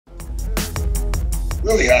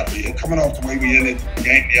really happy. And coming off the way we ended the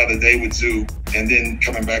game the other day with Zoo, and then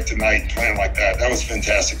coming back tonight and playing like that was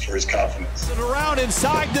fantastic for his confidence. Around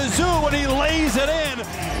inside to Zoo, and he lays it in.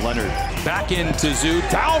 Leonard back into Zoo,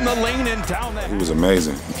 down the lane and down the. He was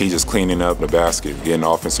amazing. He just cleaning up the basket, getting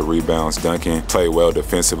offensive rebounds, dunking, played well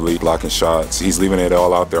defensively, blocking shots. He's leaving it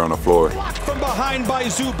all out there on the floor. Blocked from behind by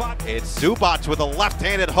Zubac. It's Zubac with a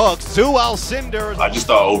left-handed hook. Zoo Alcindor. I just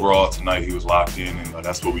thought overall tonight he was locked in, and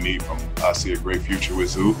that's what we need from him. I see a great future with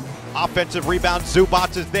Zoo. Offensive rebound,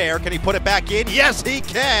 Zubac is there. Can he put it back in? Yes, he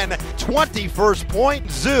can. 21st point.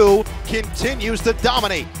 Zoo continues to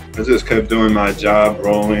dominate. I just kept doing my job,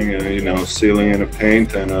 rolling and, sealing in the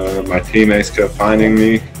paint, and my teammates kept finding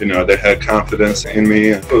me. They had confidence in me.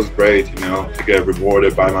 It was great, to get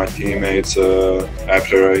rewarded by my teammates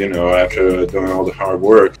after doing all the hard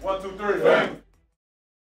work. 1, 2, 3, bang.